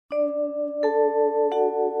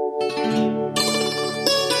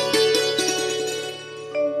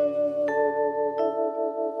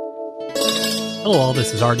Hello all,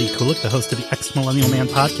 this is RD Kulik, the host of the Ex-Millennial Man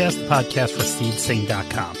podcast, the podcast for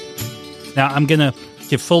SeedSing.com. Now, I'm going to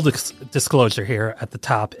give full disclosure here at the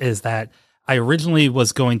top, is that I originally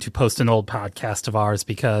was going to post an old podcast of ours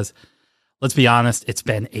because, let's be honest, it's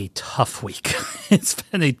been a tough week. It's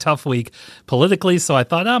been a tough week politically, so I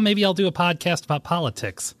thought, maybe I'll do a podcast about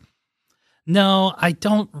politics. No, I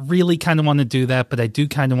don't really kind of want to do that, but I do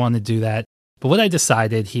kind of want to do that. But what I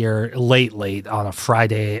decided here late on a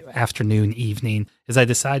Friday afternoon, evening, is I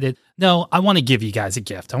decided, no, I want to give you guys a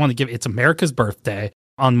gift. It's America's birthday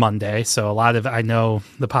on Monday. So I know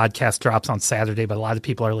the podcast drops on Saturday, but a lot of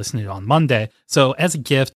people are listening to it on Monday. So as a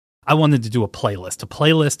gift, I wanted to do a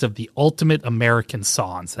playlist of the ultimate American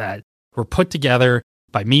songs that were put together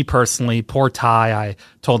by me personally. Poor Ty, I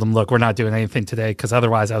told him, look, we're not doing anything today because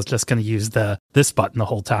otherwise I was just going to use this button the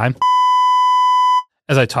whole time.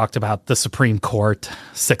 As I talked about the Supreme Court,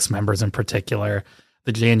 6 members in particular,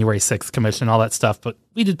 the January 6th Commission, all that stuff. But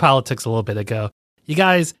we did politics a little bit ago. You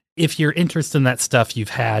guys, if you're interested in that stuff, you've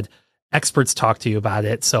had experts talk to you about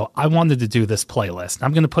it. So I wanted to do this playlist.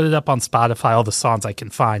 I'm going to put it up on Spotify, all the songs I can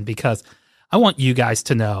find, because I want you guys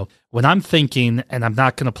to know when I'm thinking, and I'm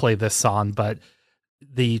not going to play this song, but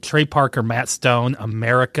the Trey Parker, Matt Stone,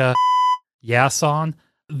 America, Yeah song,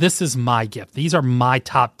 this is my gift. These are my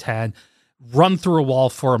top 10. Run through a wall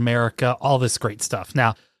for America, all this great stuff.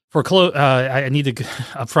 Now, I need to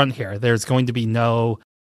up front here. There's going to be no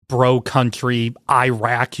bro country,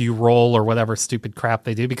 Iraq you roll, or whatever stupid crap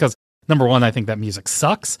they do, because number one, I think that music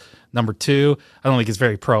sucks. Number two, I don't think it's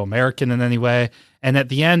very pro-American in any way. And at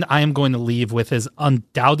the end, I am going to leave with is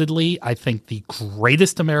undoubtedly, I think, the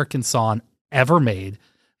greatest American song ever made,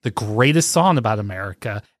 the greatest song about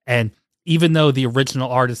America. And even though the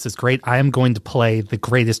original artist is great, I am going to play the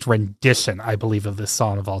greatest rendition, I believe, of this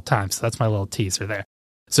song of all time. So that's my little teaser there.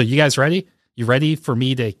 So you guys ready? You ready for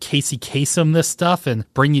me to Casey Kasem this stuff and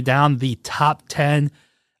bring you down the top 10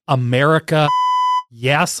 America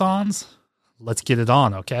Yeah songs? Let's get it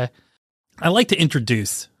on, okay? I like to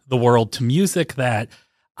introduce the world to music that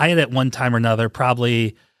I had at one time or another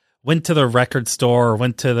probably went to the record store or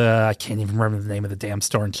went to I can't even remember the name of the damn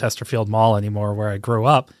store in Chesterfield Mall anymore where I grew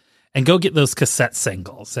up, and go get those cassette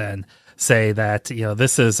singles and say that,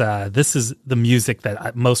 this is the music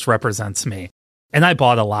that most represents me. And I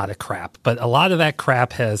bought a lot of crap, but a lot of that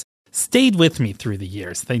crap has stayed with me through the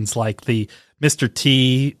years. Things like the Mr.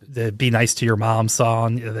 T, the Be Nice to Your Mom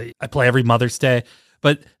song, I play every Mother's Day.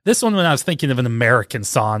 But this one, when I was thinking of an American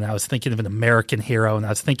song, I was thinking of an American hero, and I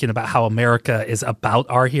was thinking about how America is about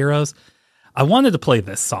our heroes. I wanted to play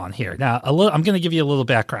this song here. Now, I'm going to give you a little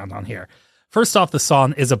background on here. First off, the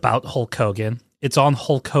song is about Hulk Hogan. It's on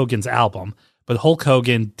Hulk Hogan's album, but Hulk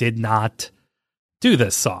Hogan did not do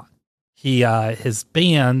this song. His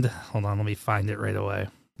band, hold on, let me find it right away.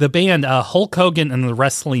 The band, Hulk Hogan and the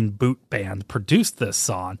Wrestling Boot Band, produced this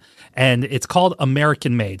song, and it's called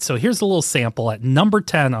American Made. So here's a little sample at number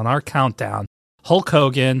 10 on our countdown, Hulk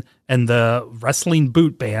Hogan and the Wrestling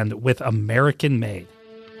Boot Band with American Made.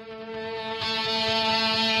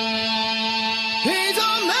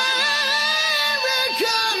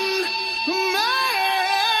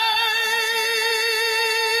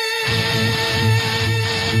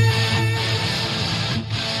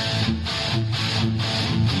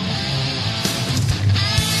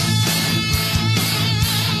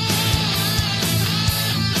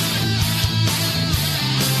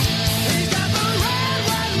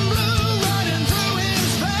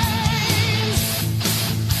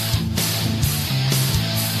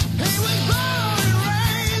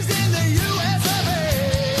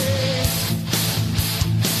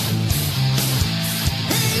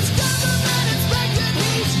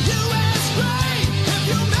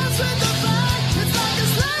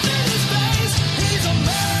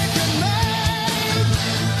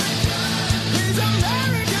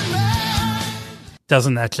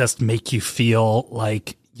 Doesn't that just make you feel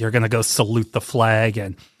like you're going to go salute the flag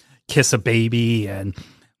and kiss a baby and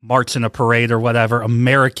march in a parade or whatever?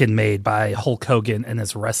 American Made by Hulk Hogan and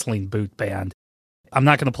his Wrestling Boot Band. I'm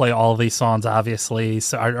not going to play all of these songs, obviously,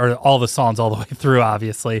 or all the songs all the way through,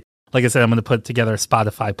 obviously. Like I said, I'm going to put together a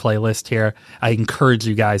Spotify playlist here. I encourage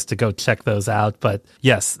you guys to go check those out. But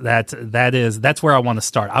yes, that's where I want to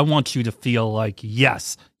start. I want you to feel like,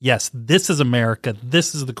 yes, this is America.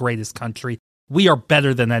 This is the greatest country. We are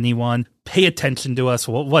better than anyone. Pay attention to us,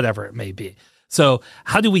 whatever it may be. So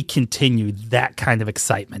how do we continue that kind of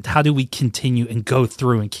excitement? How do we continue and go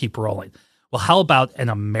through and keep rolling? Well, how about an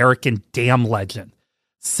American damn legend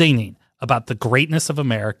singing about the greatness of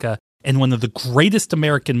America and one of the greatest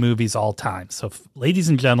American movies all time? So, ladies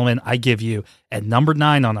and gentlemen, I give you at number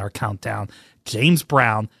 9 on our countdown, James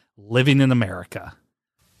Brown, Living in America.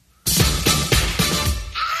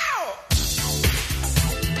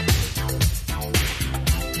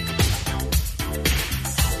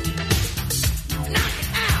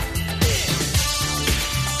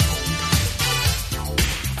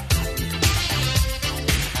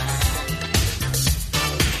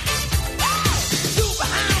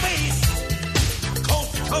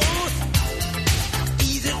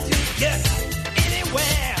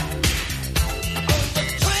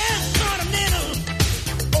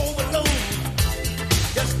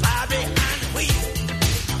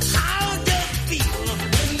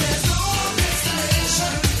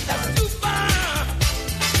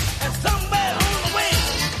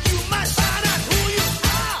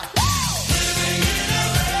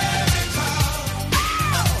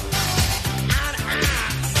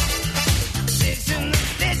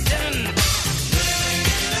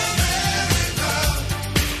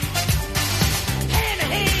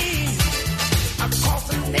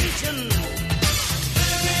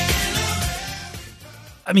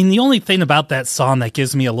 I mean, the only thing about that song that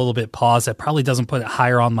gives me a little bit pause, that probably doesn't put it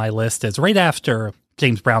higher on my list, is right after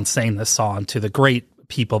James Brown sang this song to the great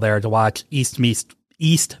people there to watch East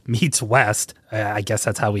Meets West, I guess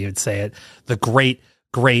that's how we would say it, the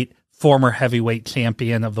great former heavyweight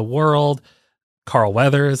champion of the world, Carl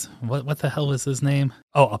Weathers. What the hell was his name?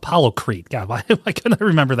 Oh, Apollo Creed. God, why couldn't I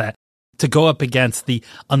remember that? To go up against the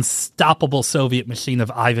unstoppable Soviet machine of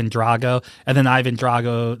Ivan Drago, and then Ivan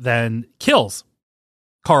Drago then kills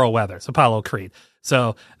Carl Weathers, Apollo Creed.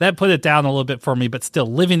 So that put it down a little bit for me, but still,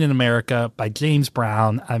 Living in America by James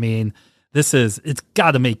Brown. I mean, it's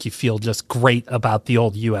got to make you feel just great about the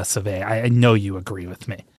old US of A. I know you agree with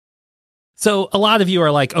me. So a lot of you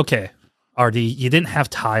are like, okay, RD, you didn't have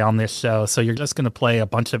Ty on this show, so you're just going to play a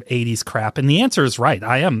bunch of 80s crap. And the answer is right.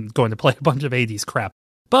 I am going to play a bunch of 80s crap.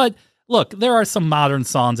 But look, there are some modern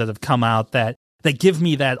songs that have come out that give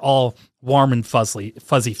me that all warm and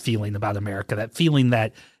fuzzy feeling about America, that feeling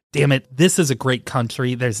that, damn it, this is a great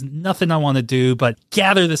country. There's nothing I want to do but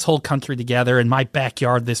gather this whole country together in my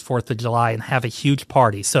backyard this 4th of July and have a huge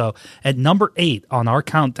party. So at number 8 on our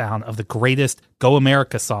countdown of the greatest Go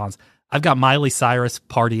America songs, I've got Miley Cyrus,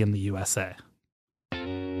 Party in the USA.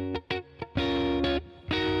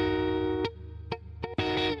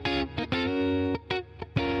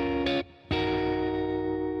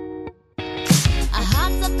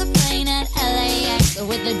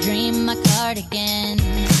 With a dream, my cardigan.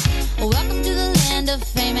 Welcome to the land of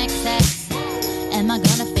fame excess. Am I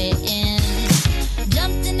gonna fit in?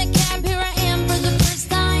 Jumped in the cab, here I am for the first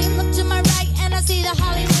time. Look to my right and I see the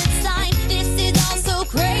Hollywood sign. This is all so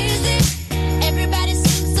crazy. Everybody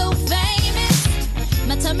seems so famous.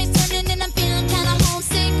 My tummy's turning and I'm feeling kinda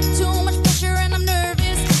homesick. Too much pressure and I'm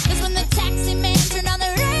nervous. That's when the taxi man turned on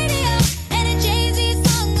the radio and a Jay-Z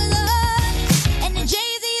song was on. And the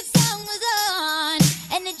Jay-Z song was on.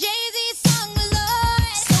 And the Jay-Z song was on.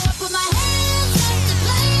 So I put my hands up to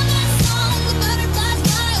play my song. The butterflies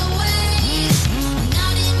fly away.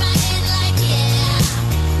 Nodding my head like yeah.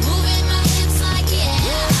 Moving my hips like yeah.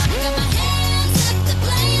 Got my hands up to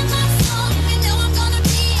play my song. You know I'm gonna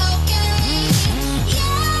be okay.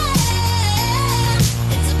 Yeah.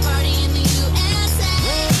 It's a party in the USA.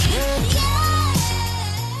 Yeah.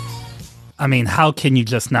 I mean, how can you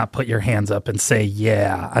just not put your hands up and say,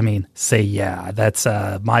 yeah? I mean, say, yeah. That's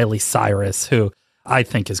Miley Cyrus, who I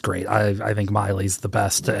think is great. I think Miley's the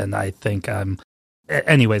best. And I think,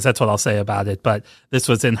 anyways, that's what I'll say about it. But this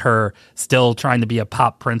was in her still trying to be a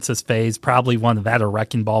pop princess phase, probably one of that or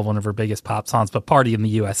Wrecking Ball, one of her biggest pop songs. But Party in the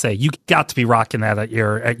USA, you got to be rocking that at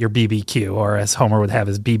your BBQ, or as Homer would have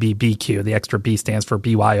his BBBQ. The extra B stands for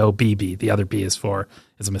BYOBB. The other B is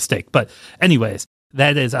a mistake. But anyways,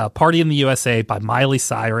 that is Party in the USA by Miley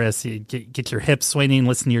Cyrus. You get your hips swinging,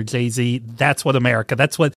 listen to your Jay-Z. That's what America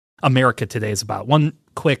today is about. One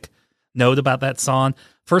quick note about that song.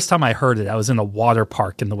 First time I heard it, I was in a water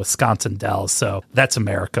park in the Wisconsin Dells. So that's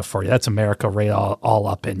America for you. That's America right all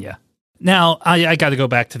up in you. Now, I got to go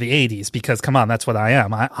back to the 80s because, come on, that's what I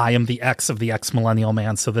am. I am the X of the X-Millennial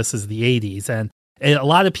man, so this is the 80s. And a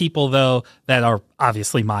lot of people, though, that are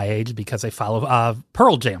obviously my age because they follow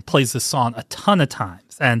Pearl Jam plays this song a ton of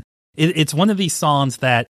times. And it's one of these songs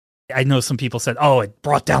that I know some people said, oh, it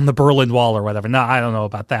brought down the Berlin Wall or whatever. No, I don't know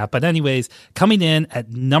about that. But anyways, coming in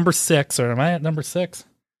at number 6, or am I at number 6?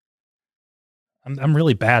 I'm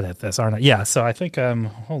really bad at this, aren't I? Yeah, so I think,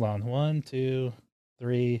 hold on, 1, 2,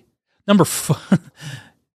 3, number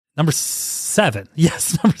 7.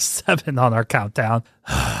 Yes, number 7 on our countdown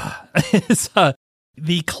is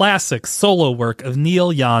the classic solo work of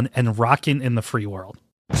Neil Young and Rockin' in the Free World.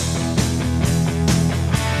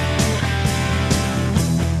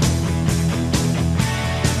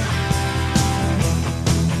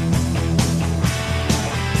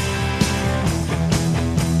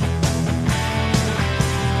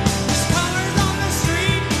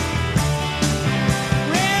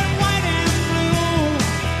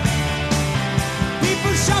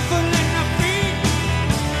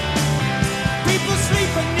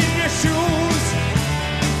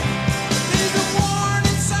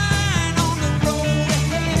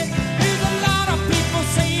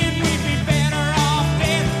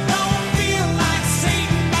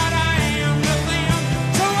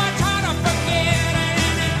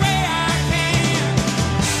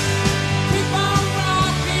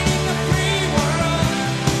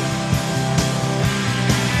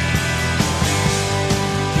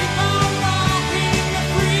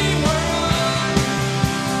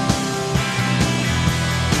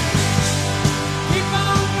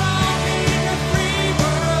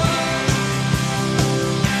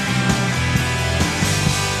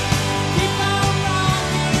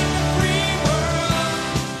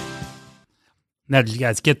 Now, did you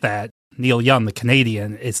guys get that? Neil Young, the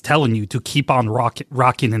Canadian, is telling you to keep on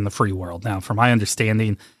rocking in the free world. Now, from my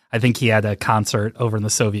understanding, I think he had a concert over in the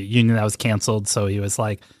Soviet Union that was canceled. So he was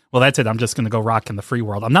like, well, that's it. I'm just going to go rock in the free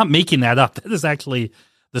world. I'm not making that up. That is actually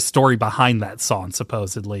the story behind that song,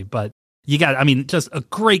 supposedly. But you got, I mean, just a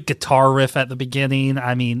great guitar riff at the beginning.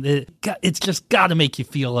 I mean, it's just got to make you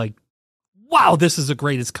feel like, wow, this is the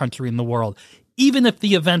greatest country in the world. Even if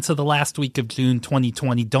the events of the last week of June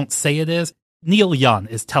 2020 don't say it is, Neil Young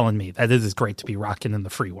is telling me that it is great to be rocking in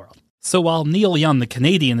the free world. So while Neil Young, the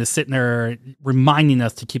Canadian, is sitting there reminding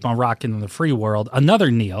us to keep on rocking in the free world,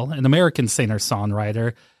 another Neil, an American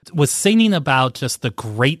singer-songwriter, was singing about just the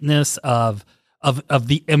greatness of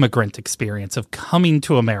the immigrant experience, of coming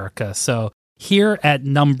to America. So here at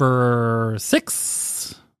number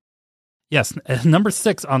 6, yes, number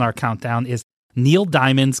 6 on our countdown is Neil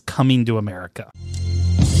Diamond's Coming to America.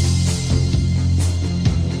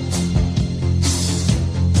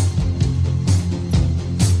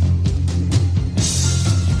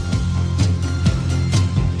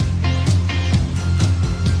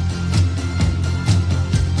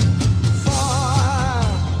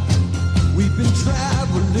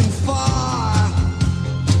 Traveling far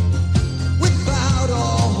without a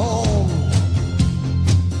home,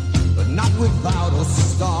 but not without a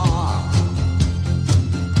star.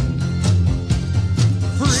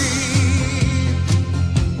 Free,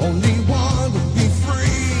 only one to be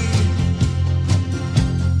free.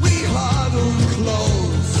 We huddle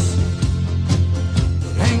close,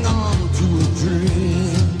 hang on to a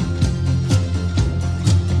dream.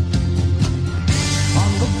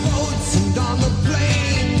 On the boats and on the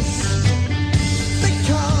planes, they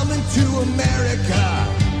come into America,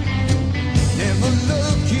 never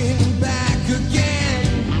looking back again.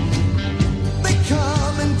 They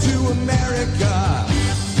come into America,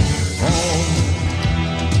 home.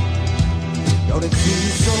 Don't it seem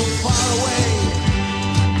so far away?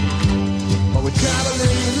 But we're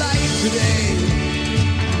traveling the light today,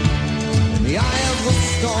 in the eye of the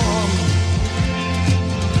storm.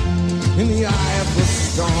 In the eye of the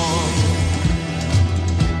storm,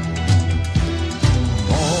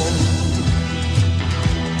 home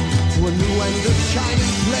to a new and a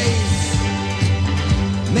shining place.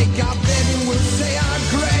 Make our bed and we'll say our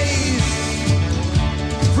grace.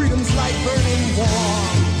 Freedom's light burning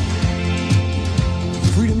warm.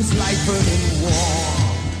 Freedom's light burning warm.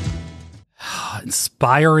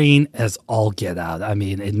 Inspiring as all get out. I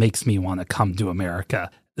mean, it makes me want to come to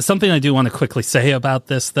America. Something I do want to quickly say about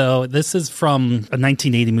this, though, this is from a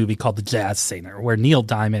 1980 movie called The Jazz Singer, where Neil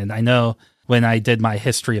Diamond, I know when I did my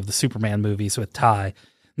history of the Superman movies with Ty,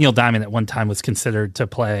 Neil Diamond at one time was considered to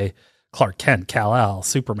play Clark Kent, Kal-El,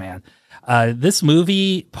 Superman. This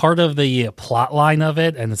movie, part of the plot line of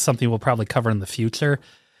it, and it's something we'll probably cover in the future,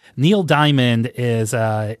 Neil Diamond is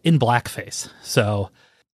in blackface. So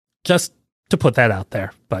just to put that out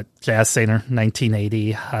there. But Jazz Singer,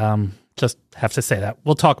 1980, just have to say that.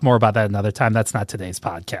 We'll talk more about that another time. That's not today's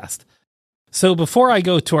podcast. So before I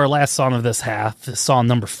go to our last song of this half, song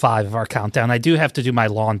number 5 of our countdown, I do have to do my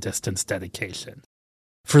long distance dedication.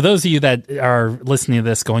 For those of you that are listening to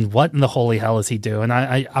this going, what in the holy hell is he doing?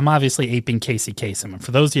 I'm obviously aping Casey Kasem. And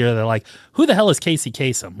for those of you that are like, who the hell is Casey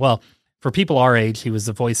Kasem? Well, for people our age, he was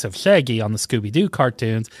the voice of Shaggy on the Scooby-Doo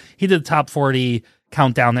cartoons. He did the top 40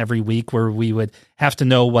 countdown every week where we would have to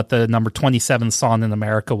know what the number 27 song in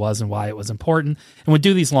America was and why it was important, and would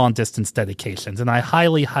do these long distance dedications. And I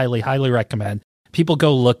highly, highly, highly recommend people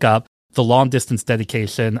go look up the long distance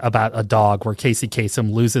dedication about a dog where Casey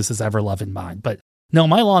Kasem loses his ever loving mind. But no,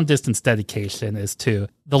 my long distance dedication is to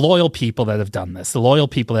the loyal people that have done this, the loyal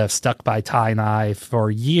people that have stuck by Ty and I for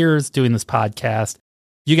years doing this podcast.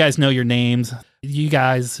 You guys know your names. You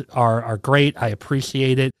guys are great. I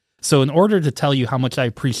appreciate it. So in order to tell you how much I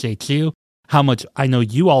appreciate you, how much I know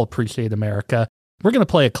you all appreciate America, we're going to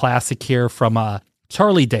play a classic here from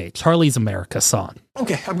Charlie Day, Charlie's America song.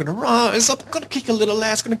 Okay, I'm gonna rise up, I'm gonna kick a little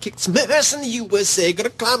ass, gonna kick some ass in the USA, gonna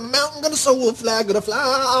climb a mountain, gonna soar a flag, gonna fly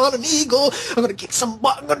on an eagle, I'm gonna kick some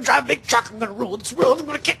butt, I'm gonna drive a big truck, I'm gonna rule this world, I'm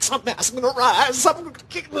gonna kick some ass, I'm gonna rise up, I'm gonna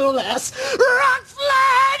kick a little ass, rock,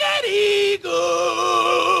 flag, and eagle.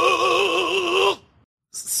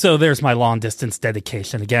 So there's my long distance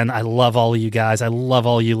dedication. Again, I love all of you guys. I love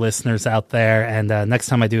all you listeners out there. And next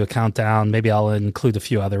time I do a countdown, maybe I'll include a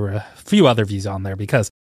few other views on there because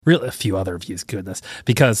really a few other views, goodness,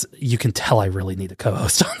 because you can tell I really need a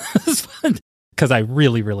co-host on this one because I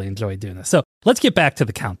really, really enjoy doing this. So let's get back to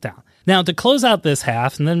the countdown. Now to close out this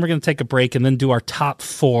half, and then we're going to take a break and then do our top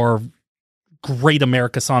 4 great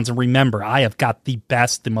America songs. And remember, I have got the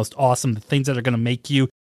best, the most awesome, the things that are going to make you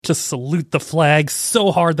just salute the flag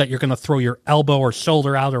so hard that you're going to throw your elbow or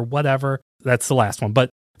shoulder out or whatever. That's the last one. But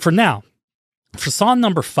for now, for song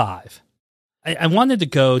number 5, I wanted to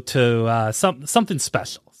go to something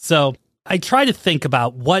special. So I try to think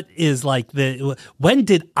about what is like when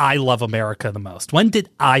did I love America the most? When did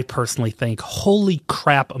I personally think, holy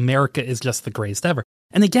crap, America is just the greatest ever?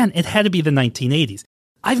 And again, it had to be the 1980s.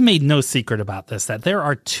 I've made no secret about this, that there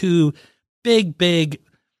are 2 big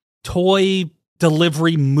toy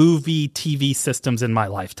delivery movie TV systems in my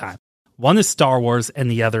lifetime. One is Star Wars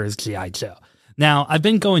and the other is G.I. Joe. Now, I've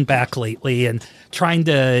been going back lately and trying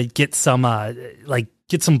to get some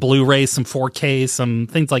get some Blu-rays, some 4Ks, some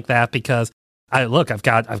things like that, because I've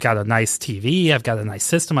got a nice TV, I've got a nice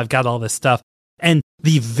system, I've got all this stuff. And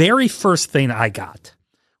the very first thing I got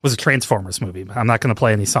was a Transformers movie. I'm not going to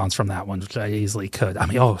play any songs from that one, which I easily could. I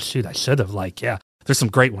mean, oh shoot, I should have, there's some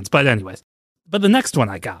great ones. But anyways, the next one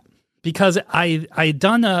I got, because I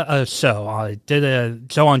done a show. I did a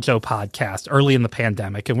Joe on Joe podcast early in the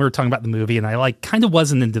pandemic, and we were talking about the movie, and I kind of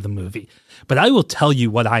wasn't into the movie. But I will tell you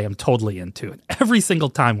what I am totally into. And every single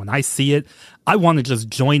time when I see it, I want to just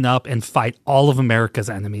join up and fight all of America's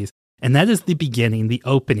enemies. And that is the beginning, the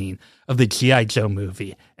opening of the G.I. Joe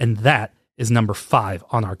movie. And that is number 5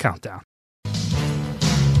 on our countdown.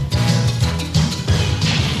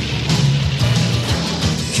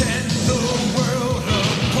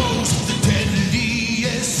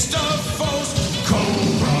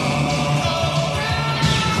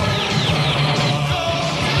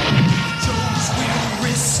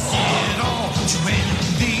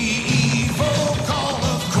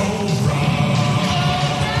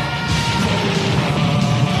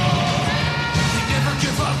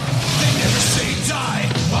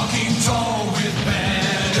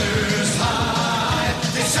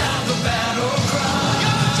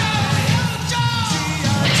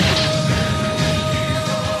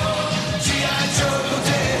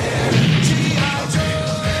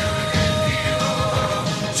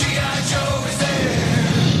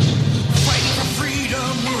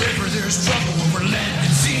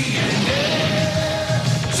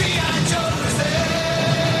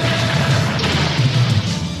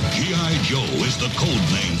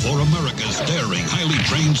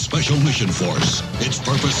 Special Mission Force. Its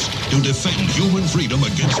purpose, to defend human freedom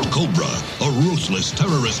against Cobra, a ruthless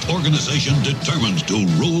terrorist organization determined to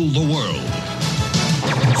rule the world.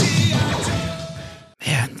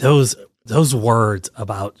 Man, those words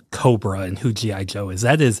about Cobra and who G.I. Joe is,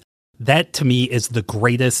 that to me is the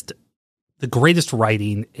greatest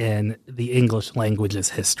writing in the English language's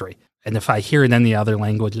history. And if I hear it in any other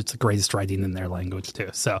language, it's the greatest writing in their language too.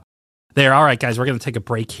 So there. All right, guys, we're going to take a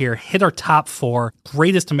break here. Hit our top 4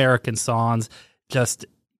 greatest American songs. Just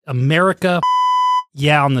America,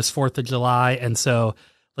 on this 4th of July. And so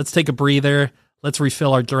let's take a breather. Let's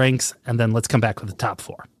refill our drinks. And then let's come back with the top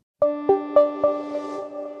 4.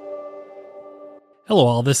 Hello,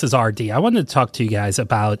 all. This is RD. I wanted to talk to you guys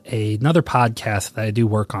about another podcast that I do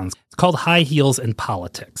work on. It's called High Heels in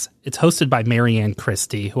Politics. It's hosted by Marianne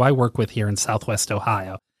Christie, who I work with here in Southwest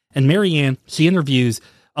Ohio. And Marianne, she interviews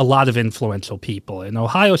a lot of influential people. In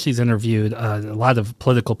Ohio, she's interviewed a lot of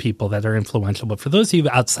political people that are influential. But for those of you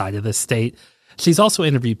outside of the state, she's also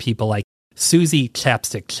interviewed people like Susie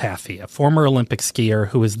Chapstick Chaffee, a former Olympic skier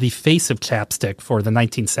who was the face of chapstick for the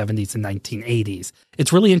 1970s and 1980s.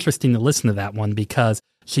 It's really interesting to listen to that one because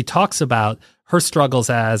she talks about her struggles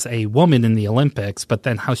as a woman in the Olympics, but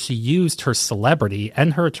then how she used her celebrity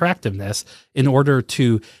and her attractiveness in order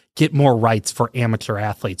to get more rights for amateur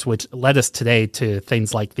athletes, which led us today to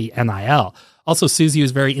things like the NIL. Also, Susie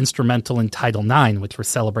was very instrumental in Title IX, which we're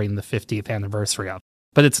celebrating the 50th anniversary of.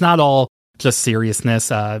 But it's not all just seriousness.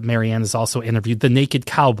 Marianne has also interviewed the Naked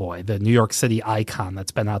Cowboy, the New York City icon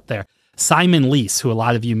that's been out there. Simon Lease, who a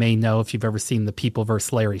lot of you may know if you've ever seen The People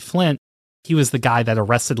vs. Larry Flynt. He was the guy that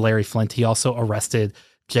arrested Larry Flynt. He also arrested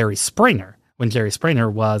Jerry Springer when Jerry Springer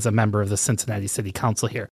was a member of the Cincinnati City Council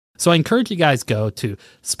here. So I encourage you guys go to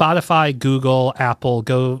Spotify, Google, Apple,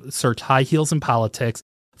 go search High Heels in Politics,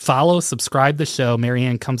 follow, subscribe the show.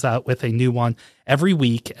 Marianne comes out with a new one every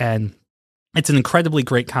week, and it's an incredibly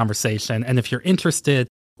great conversation. And if you're interested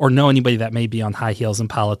or know anybody that may be on High Heels in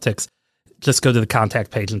Politics, just go to the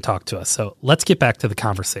contact page and talk to us. So let's get back to the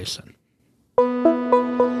conversation.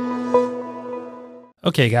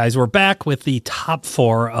 Okay, guys, we're back with the top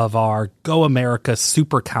 4 of our Go America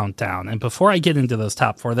Super Countdown. And before I get into those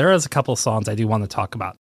top 4, there is a couple of songs I do want to talk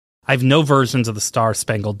about. I have no versions of the Star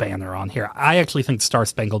Spangled Banner on here. I actually think Star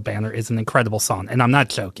Spangled Banner is an incredible song, and I'm not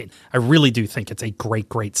joking. I really do think it's a great,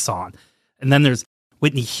 great song. And then there's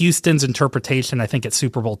Whitney Houston's interpretation, I think, at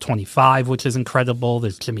Super Bowl 25, which is incredible.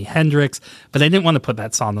 There's Jimi Hendrix, but I didn't want to put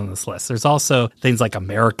that song on this list. There's also things like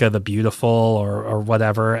America the Beautiful or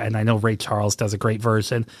whatever, and I know Ray Charles does a great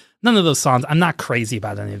version. None of those songs, I'm not crazy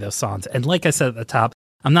about any of those songs. And like I said at the top,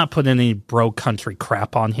 I'm not putting any bro country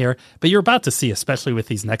crap on here, but you're about to see, especially with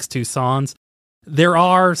these next two songs, there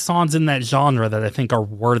are songs in that genre that I think are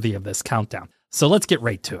worthy of this countdown. So let's get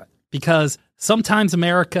right to it, because sometimes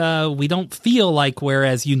America, we don't feel like we're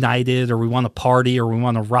as united, or we want to party, or we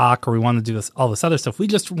want to rock, or we want to do all this other stuff. We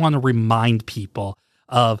just want to remind people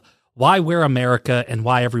of why we're America and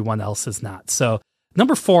why everyone else is not. So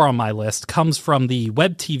number 4 on my list comes from the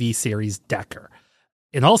web TV series Decker.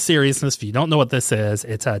 In all seriousness, if you don't know what this is,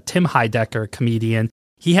 it's a Tim Heidecker, comedian.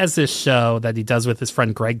 He has this show that he does with his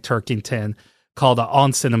friend Greg Turkington called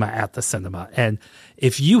On Cinema at the Cinema. And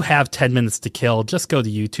if you have 10 minutes to kill, just go to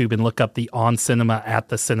YouTube and look up the On Cinema at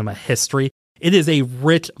the Cinema history. It is a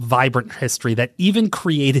rich, vibrant history that even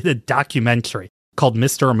created a documentary called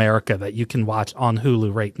Mr. America that you can watch on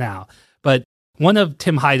Hulu right now. But one of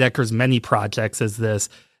Tim Heidecker's many projects is this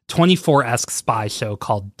 24-esque spy show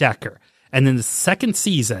called Decker. And in the second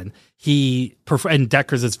season, and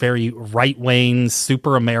Decker's this very right-wing,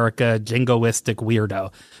 super America, jingoistic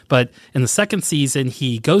weirdo. But in the second season,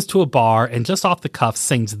 he goes to a bar and just off the cuff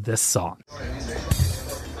sings this song.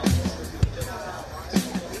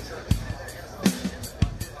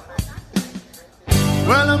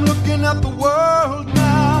 Well, I'm looking at the world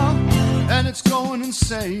now, and it's going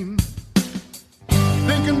insane.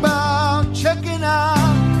 Thinking about checking out,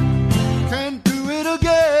 can't do it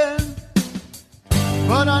again.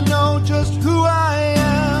 But I know just who I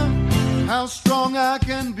am, how strong I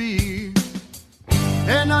can be.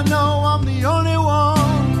 And I know I'm the only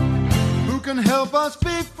one who can help us be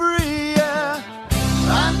free, yeah.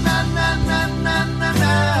 Na, na, na, na, na, na,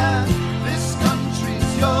 na. This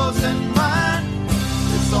country's yours and mine.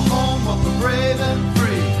 It's the home of the brave and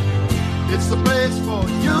free. It's the place for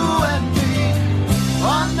you and me.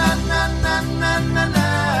 Oh, na, na, na, na, na,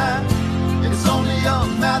 na. It's only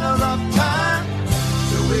a matter of time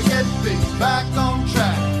till we get things back on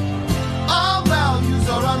track. Our values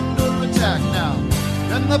are under attack now,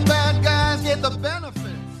 and the bad guys get the benefits.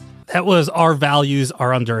 That was Our Values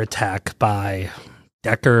Are Under Attack by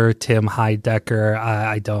Decker, Tim Heidecker.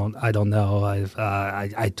 I don't know.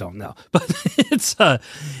 I don't know, but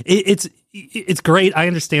it's great. I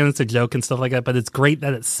understand it's a joke and stuff like that, but it's great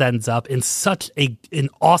that it sends up in such an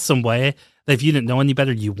awesome way that if you didn't know any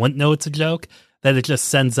better, you wouldn't know it's a joke. That it just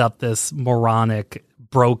sends up this moronic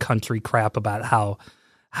bro country crap about how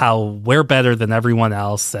we're better than everyone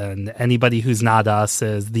else and anybody who's not us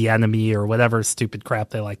is the enemy or whatever stupid crap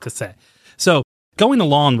they like to say. So going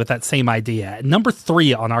along with that same idea, number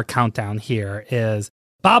 3 on our countdown here is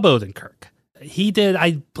Bob Odenkirk. He did,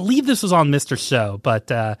 I believe this was on Mr. Show,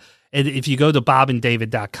 but if you go to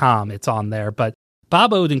bobanddavid.com, it's on there. But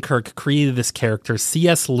Bob Odenkirk created this character,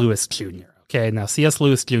 C.S. Lewis Jr. Okay, now C.S.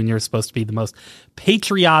 Lewis Jr. is supposed to be the most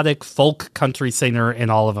patriotic folk country singer in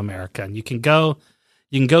all of America. And you can go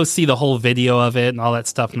see the whole video of it and all that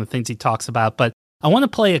stuff and the things he talks about. But I want to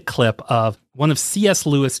play a clip of one of C.S.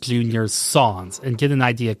 Lewis Jr.'s songs and get an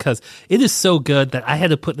idea, because it is so good that I had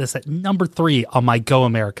to put this at number 3 on my Go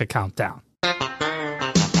America countdown.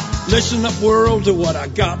 Listen up, world, to what I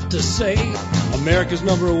got to say. America's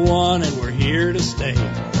number 1 and we're here to stay.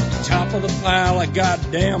 Top of the pile, a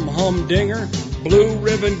goddamn humdinger. Blue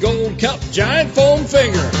ribbon, gold cup, giant foam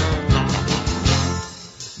finger.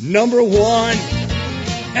 Number 1.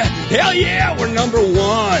 Hell yeah, we're number 1.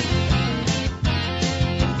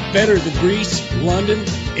 Better than Greece, London,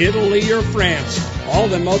 Italy, or France. All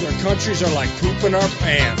them other countries are like pooping our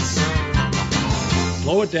pants.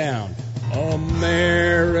 Slow it down.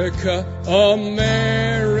 America,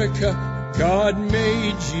 America, God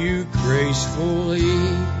made you gracefully.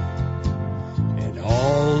 And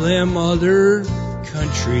all them other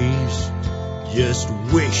countries just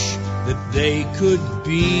wish that they could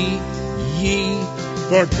be ye.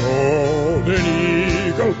 The golden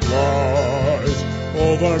eagle flies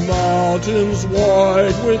over mountains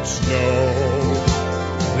white with snow.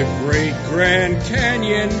 The great Grand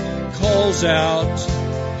Canyon calls out,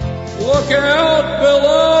 look out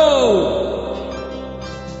below!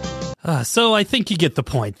 So I think you get the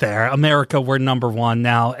point there. America, we're number 1.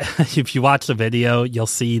 Now, if you watch the video, you'll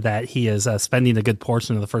see that he is spending a good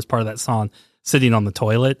portion of the first part of that song sitting on the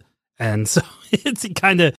toilet. And so it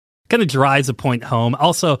kind of drives a point home.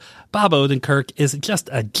 Also, Bob Odenkirk is just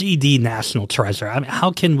a GD national treasure. I mean,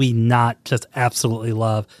 how can we not just absolutely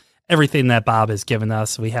love everything that Bob has given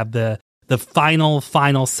us? We have the final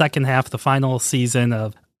second half, the final season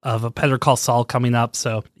of of A Better Call Saul coming up.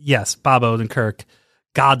 So yes, Bob Odenkirk,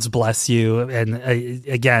 God's bless you. And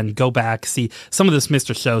again, go back, see some of this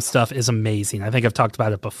Mr. Show stuff is amazing. I think I've talked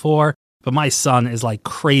about it before, but my son is like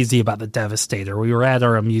crazy about the Devastator. We were at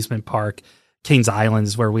our amusement park. Kings Island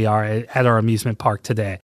is where we are at our amusement park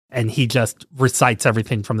today. And he just recites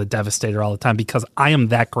everything from the Devastator all the time because I am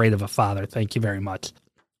that great of a father. Thank you very much.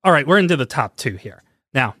 All right, we're into the top 2 here.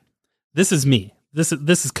 Now, this is me. This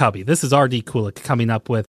is Cubby. This is RD Kulik coming up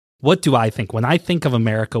with, what do I think? When I think of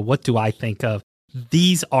America, what do I think of?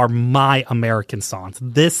 These are my American songs.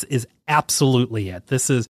 This is absolutely it. This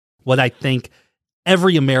is what I think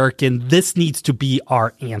every American, this needs to be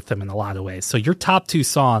our anthem in a lot of ways. So your top 2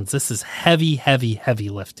 songs, this is heavy, heavy, heavy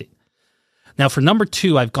lifting. Now for number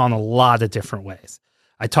 2, I've gone a lot of different ways.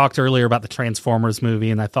 I talked earlier about the Transformers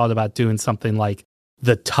movie, and I thought about doing something like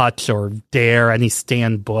The Touch or Dare,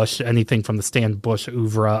 anything from the Stan Bush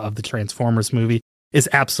oeuvre of the Transformers movie is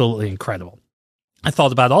absolutely incredible. I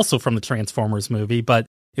thought about also from the Transformers movie, but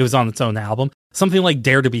it was on its own album, something like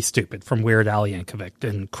Dare to Be Stupid from Weird Al Yankovic.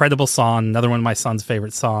 An incredible song, another one of my son's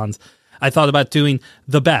favorite songs. I thought about doing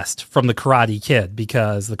The Best from The Karate Kid,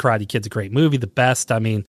 because The Karate Kid's a great movie. The Best, I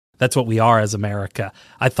mean, that's what we are as America.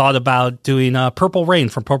 I thought about doing Purple Rain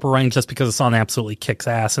from Purple Rain just because the song absolutely kicks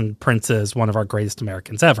ass, and Prince is one of our greatest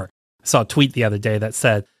Americans ever. I saw a tweet the other day that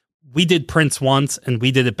said, we did Prince once, and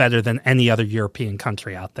we did it better than any other European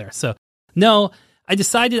country out there. So, no, I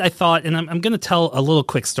thought, and I'm going to tell a little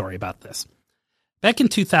quick story about this. Back in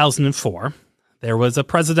 2004, there was a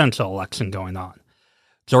presidential election going on.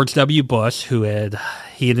 George W. Bush,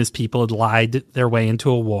 he and his people had lied their way into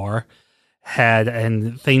a war,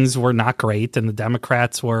 and things were not great, and the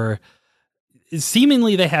Democrats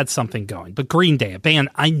seemingly they had something going. But Green Day, a band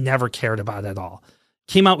I never cared about at all,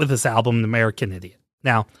 came out with this album, American Idiot.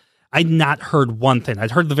 Now, I'd not heard one thing.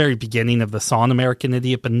 I'd heard the very beginning of the song American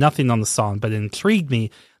Idiot, but nothing on the song. But it intrigued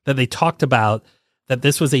me that they talked about that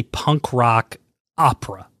this was a punk rock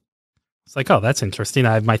opera. It's like, oh, that's interesting.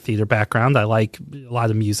 I have my theater background. I like a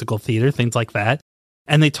lot of musical theater, things like that.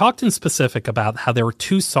 And they talked in specific about how there were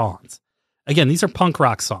 2 songs. Again, these are punk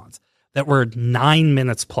rock songs that were 9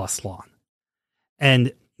 minutes plus long.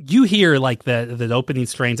 And you hear like the opening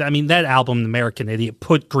strains. I mean, that album, American Idiot,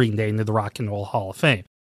 put Green Day into the Rock and Roll Hall of Fame.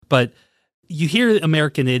 But you hear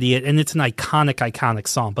American Idiot, and it's an iconic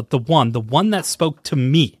song. But the one that spoke to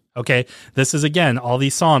me, okay, this is, again, all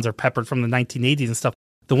these songs are peppered from the 1980s and stuff.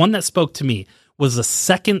 The one that spoke to me was the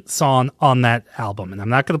second song on that album. And I'm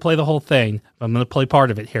not going to play the whole thing, but I'm going to play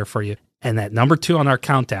part of it here for you. And that number 2 on our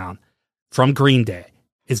countdown from Green Day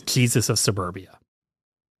is Jesus of Suburbia.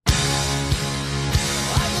 I'm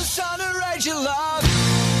just trying to raise your love.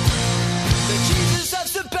 The Jesus of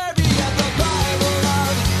Suburbia, the Bible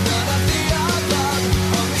love. None of the above.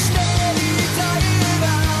 Only steady tired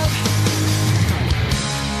of.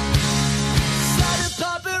 Started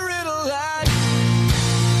popping riddle lad.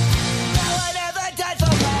 Now I never died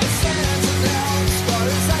for my sins. And now, as far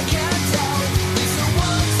as I can tell, these are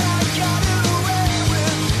ones I got away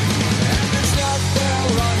with. And there's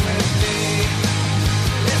nothing wrong with me.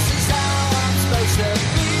 This is how I'm supposed to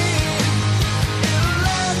be. In a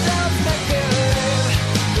land of make-believe,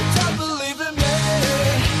 but don't believe in me.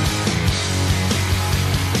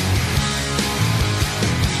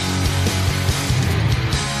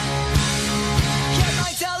 Get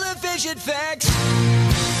my television fixed.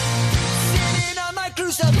 Sitting on my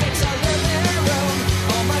crucifix, I live in a room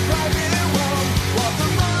on my private room. Walk the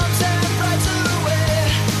moms and brides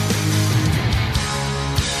away.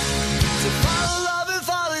 To follow love and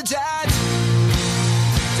follow dad.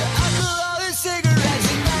 To alcohol and cigarettes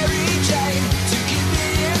and Mary Jane. To keep me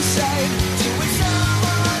insane. To waste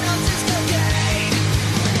someone else's cocaine.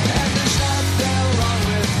 And there's nothing wrong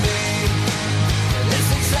with me. This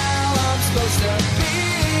is how I'm supposed to be.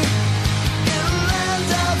 In a land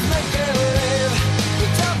of make-believe,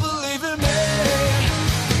 but don't believe in me.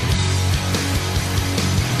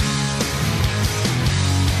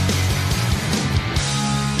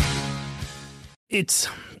 It's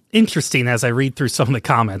interesting as I read through some of the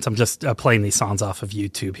comments. I'm just playing these songs off of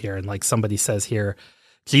YouTube here. And like somebody says here,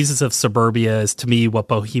 Jesus of Suburbia is to me what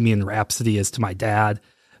Bohemian Rhapsody is to my dad.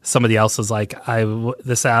 Somebody else is like,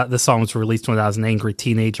 this song was released when I was an angry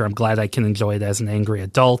teenager. I'm glad I can enjoy it as an angry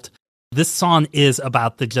adult. This song is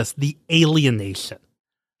about the alienation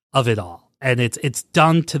of it all. And it's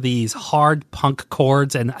done to these hard punk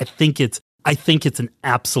chords. And I think it's an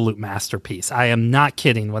absolute masterpiece. I am not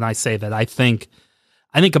kidding when I say that. I think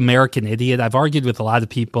American Idiot, I've argued with a lot of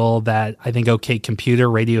people that I think OK Computer,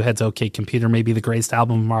 Radiohead's OK Computer may be the greatest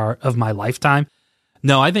album of my lifetime.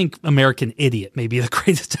 No, I think American Idiot may be the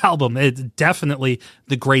greatest album. It's definitely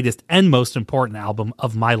the greatest and most important album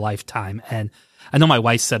of my lifetime. And I know my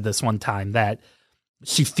wife said this one time that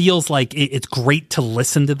she feels like it's great to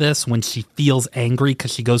listen to this when she feels angry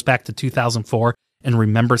because she goes back to 2004 and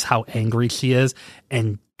remembers how angry she is.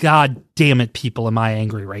 And God damn it, people, am I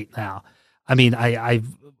angry right now. I mean, I've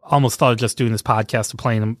almost thought of just doing this podcast and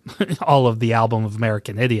playing all of the album of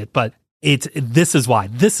American Idiot, but this is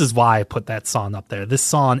why I put that song up there. This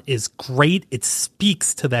song is great. It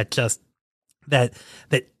speaks to that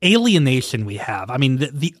alienation we have. I mean,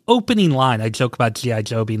 the opening line, I joke about G.I.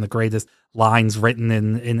 Joe being the greatest lines written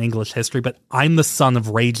in English history, but I'm the son of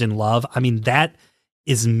rage and love. I mean, that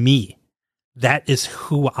is me. That is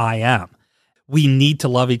who I am. We need to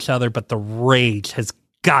love each other, but the rage has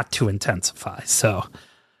got to intensify. So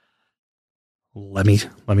let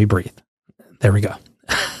me breathe. There we go.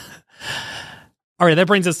 All right, that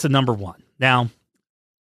brings us to number one. Now,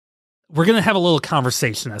 we're going to have a little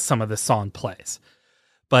conversation as some of this song plays.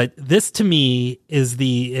 But this to me is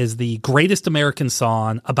the greatest American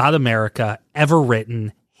song about America ever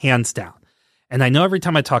written, hands down. And I know every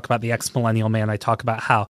time I talk about the ex-millennial man, I talk about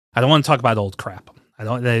how I don't want to talk about old crap.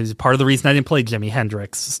 That is part of the reason I didn't play Jimi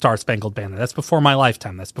Hendrix, Star Spangled Banner. That's before my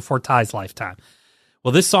lifetime. That's before Ty's lifetime.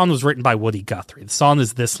 Well, this song was written by Woody Guthrie. The song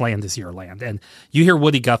is This Land Is Your Land. And you hear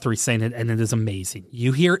Woody Guthrie saying it, and it is amazing.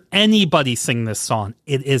 You hear anybody sing this song,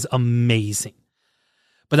 it is amazing.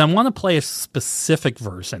 But I want to play a specific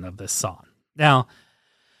version of this song. Now,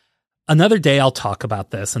 another day I'll talk about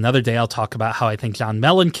this. Another day I'll talk about how I think John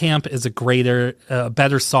Mellencamp is a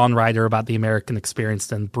better songwriter about the American experience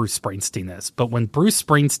than Bruce Springsteen is. But when Bruce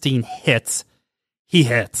Springsteen hits, he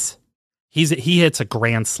hits. He hits a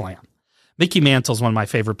grand slam. Mickey Mantle's one of my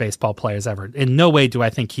favorite baseball players ever. In no way do I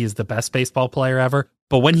think he is the best baseball player ever,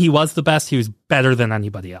 but when he was the best, he was better than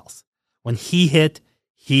anybody else. When he hit,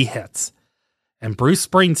 he hits. And Bruce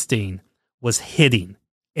Springsteen was hitting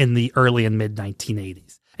in the early and mid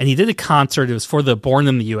 1980s. And he did a concert. It was for the Born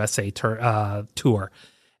in the USA tour.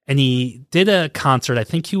 And he did a concert. I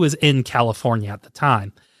think he was in California at the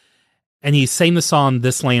time. And he sang the song,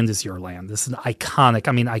 This Land Is Your Land. This is an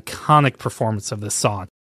iconic performance of this song.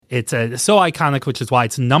 It's so iconic, which is why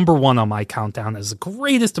it's number one on my countdown as the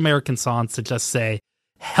greatest American songs to just say,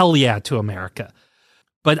 hell yeah to America.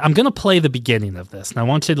 But I'm going to play the beginning of this, and I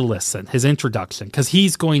want you to listen, his introduction, because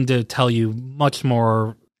he's going to tell you much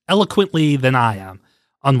more eloquently than I am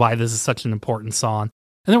on why this is such an important song.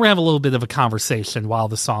 And then we're going to have a little bit of a conversation while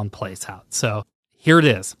the song plays out. So here it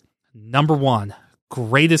is. Number one,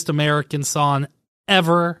 greatest American song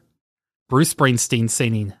ever, Bruce Springsteen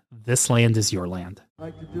singing This Land Is Your Land. I'd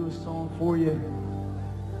like to do a song for you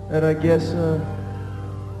that I guess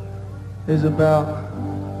is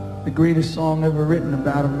about the greatest song ever written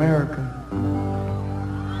about America.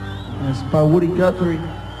 And it's by Woody Guthrie.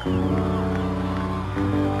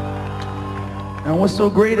 And what's so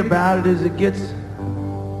great about it is it gets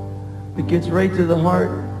right to the heart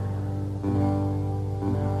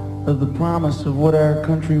of the promise of what our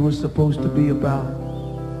country was supposed to be about.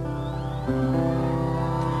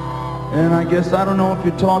 And I guess, I don't know if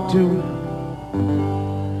you talk to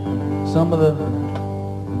some of the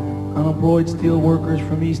unemployed steel workers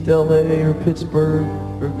from East LA or Pittsburgh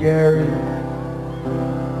or Gary.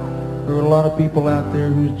 There are a lot of people out there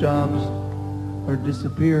whose jobs are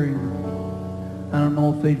disappearing. I don't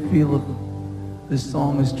know if they'd feel if this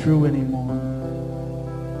song is true anymore.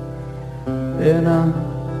 And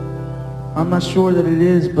I'm not sure that it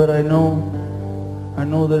is, but I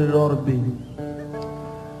know that it ought to be.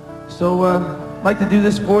 So I'd like to do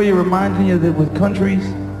this for you, reminding you that with countries,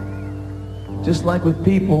 just like with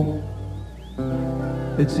people,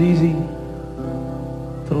 it's easy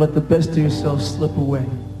to let the best of yourself slip away.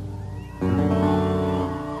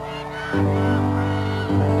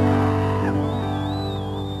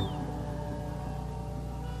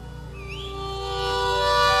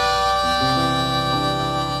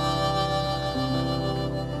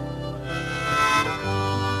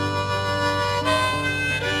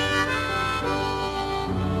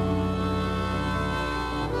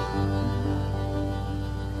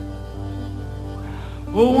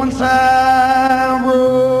 Oh, one side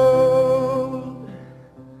road,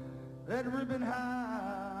 that ribbon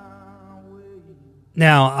highway.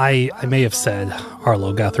 Now, I may have said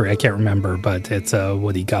Arlo Guthrie. I can't remember, but it's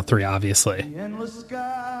Woody Guthrie, obviously. And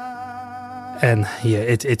yeah,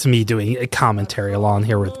 it's me doing a commentary along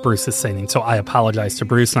here with Bruce's singing. So I apologize to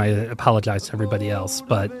Bruce and I apologize to everybody else.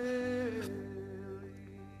 But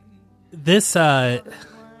this,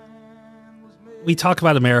 we talk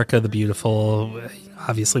about America the Beautiful.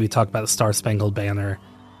 Obviously, we talk about the Star Spangled Banner.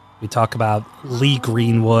 We talk about Lee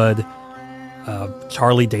Greenwood,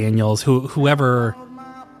 Charlie Daniels, whoever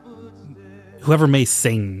may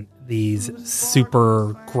sing these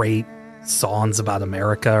super great songs about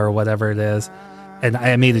America or whatever it is. And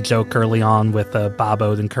I made a joke early on with Bob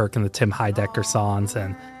Odenkirk and the Tim Heidecker songs,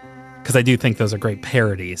 and because I do think those are great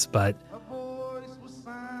parodies, but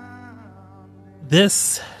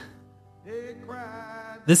this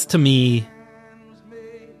to me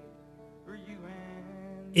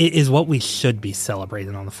is what we should be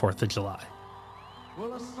celebrating on the 4th of July.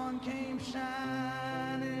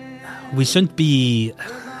 We shouldn't be...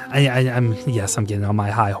 I'm getting on my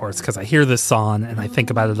high horse because I hear this song and I think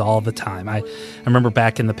about it all the time. I remember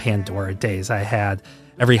back in the Pandora days, I had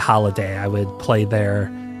every holiday I would play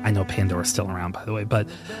their... I know Pandora's still around, by the way, but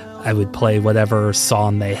I would play whatever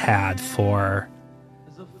song they had for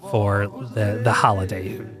the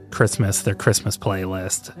holiday, Christmas, their Christmas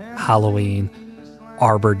playlist, Halloween,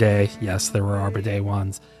 Arbor Day. Yes, there were Arbor Day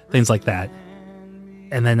ones, things like that.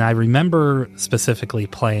 And then I remember specifically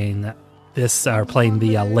playing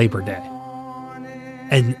the Labor Day.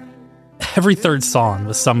 And every third song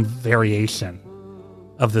was some variation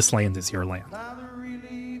of This Land Is Your Land.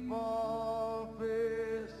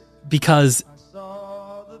 Because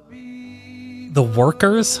the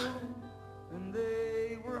workers,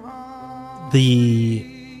 the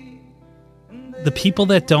people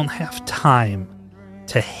that don't have time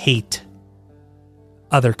to hate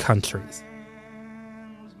other countries,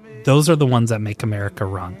 those are the ones that make America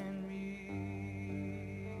run.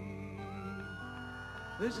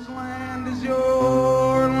 This land is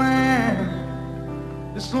your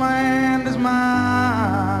land. This land is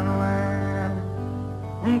my land.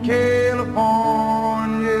 From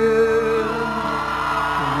California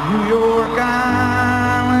to New York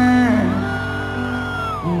Island,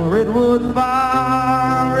 from the Redwood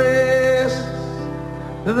Forest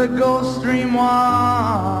to the Gulf Stream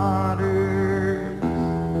waters.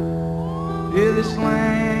 Yeah, this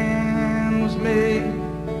land was made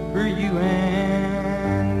for you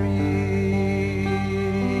and me.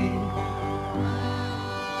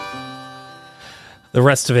 The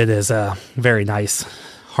rest of it is a very nice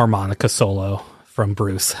harmonica solo from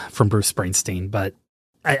Bruce Springsteen. But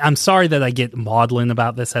I'm sorry that I get maudlin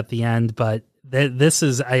about this at the end, but this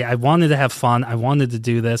is, I wanted to have fun. I wanted to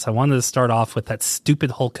do this. I wanted to start off with that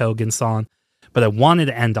stupid Hulk Hogan song, but I wanted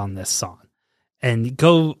to end on this song. And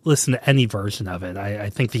go listen to any version of it. I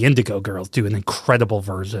think the Indigo Girls do an incredible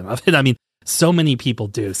version of it. I mean, so many people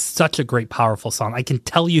do. Such a great, powerful song. I can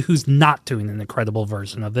tell you who's not doing an incredible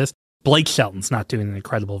version of this. Blake Shelton's not doing an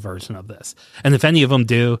incredible version of this. And if any of them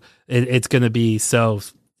do, it's going to be so,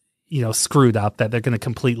 screwed up that they're going to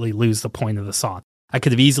completely lose the point of the song. I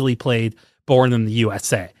could have easily played Born in the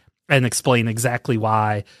USA and explain exactly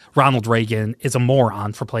why Ronald Reagan is a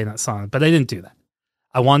moron for playing that song, but I didn't do that.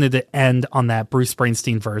 I wanted to end on that Bruce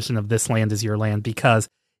Springsteen version of This Land Is Your Land because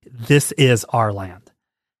this is our land.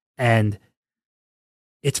 And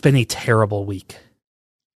it's been a terrible week.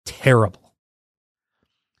 Terrible.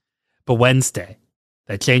 But Wednesday,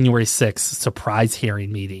 that January 6th surprise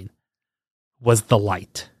hearing meeting was the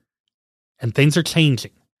light. And things are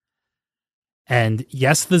changing. And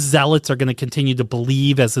yes, the zealots are going to continue to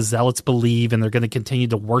believe as the zealots believe, and they're going to continue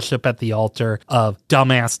to worship at the altar of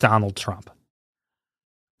dumbass Donald Trump.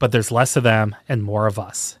 But there's less of them and more of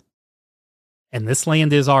us. And this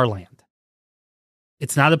land is our land.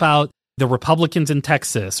 It's not about the Republicans in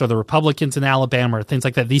Texas or the Republicans in Alabama or things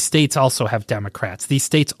like that. These states also have Democrats. These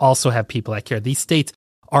states also have people that care. These states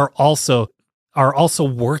are also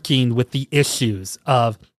working with the issues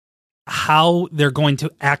of how they're going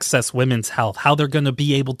to access women's health, how they're going to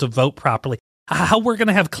be able to vote properly, how we're going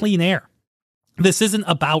to have clean air. This isn't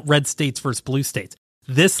about red states versus blue states.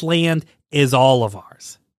 This land is all of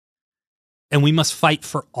ours. And we must fight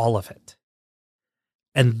for all of it.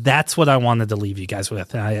 And that's what I wanted to leave you guys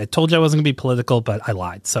with. I told you I wasn't going to be political, but I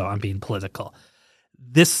lied, so I'm being political.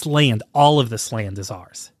 This land, all of this land is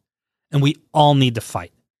ours. And we all need to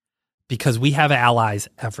fight because we have allies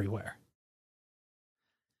everywhere.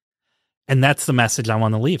 And that's the message I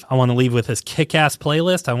want to leave. I want to leave with this kick-ass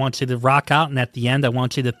playlist. I want you to rock out, and at the end, I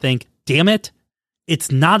want you to think, damn it,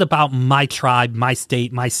 it's not about my tribe, my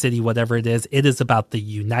state, my city, whatever it is. It is about the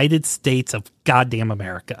United States of goddamn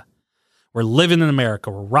America. We're living in America.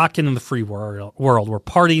 We're rocking in the free world. We're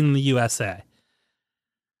partying in the USA.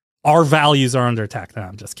 Our values are under attack. No,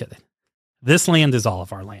 I'm just kidding. This land is all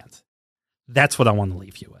of our lands. That's what I want to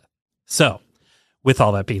leave you with. So, with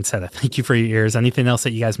all that being said, I thank you for your ears. Anything else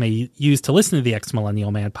that you guys may use to listen to the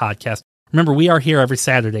Ex-Millennial Man podcast, remember, we are here every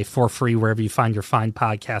Saturday for free wherever you find your fine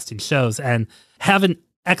podcasting shows. And have an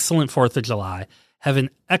excellent 4th of July. Have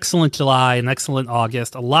an excellent July, an excellent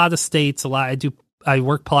August. A lot of states, I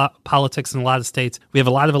work politics in a lot of states. We have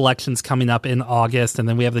a lot of elections coming up in August, and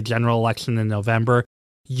then we have the general election in November.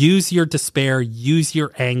 Use your despair, use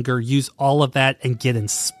your anger, use all of that, and get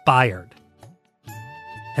inspired.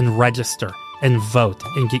 And register, and vote,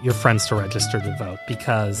 and get your friends to register to vote,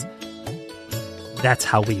 because that's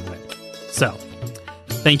how we win. So,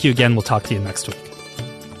 thank you again. We'll talk to you next week.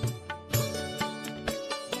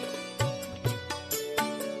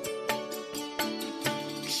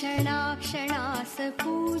 क्षणाक्षणास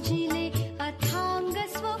पूजिले अथांग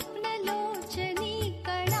स्वप्न लोचनी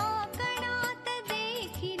कणा कणात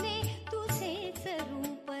देखिले तुझेच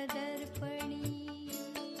रूप दर्पणी.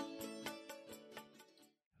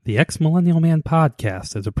 The Ex-Millennial Man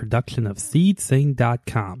podcast is a production of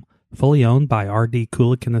SeedSing.com, fully owned by R.D.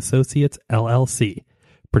 Kulik & Associates, LLC.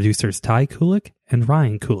 Producers Ty Kulik and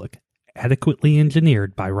Ryan Kulik. Adequately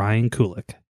engineered by Ryan Kulik.